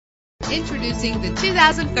Introducing the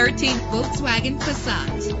 2013 Volkswagen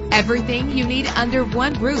Passat. Everything you need under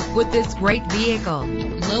one roof with this great vehicle.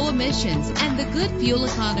 Low emissions and the good fuel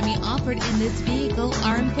economy offered in this vehicle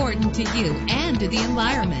are important to you and to the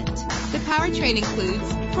environment. The powertrain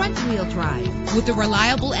includes front-wheel drive with a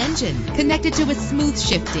reliable engine connected to a smooth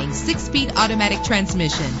shifting 6-speed automatic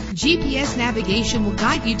transmission. GPS navigation will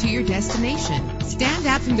guide you to your destination. Stand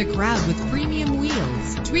out from the crowd with premium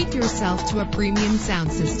wheels. Treat yourself to a premium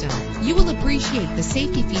sound system. You will appreciate the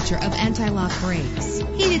safety feature of anti-lock brakes.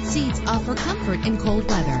 Heated seats offer comfort in cold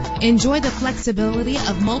weather. Enjoy the flexibility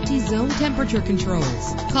of multi-zone temperature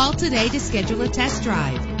controls. Call today to schedule a test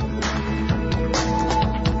drive.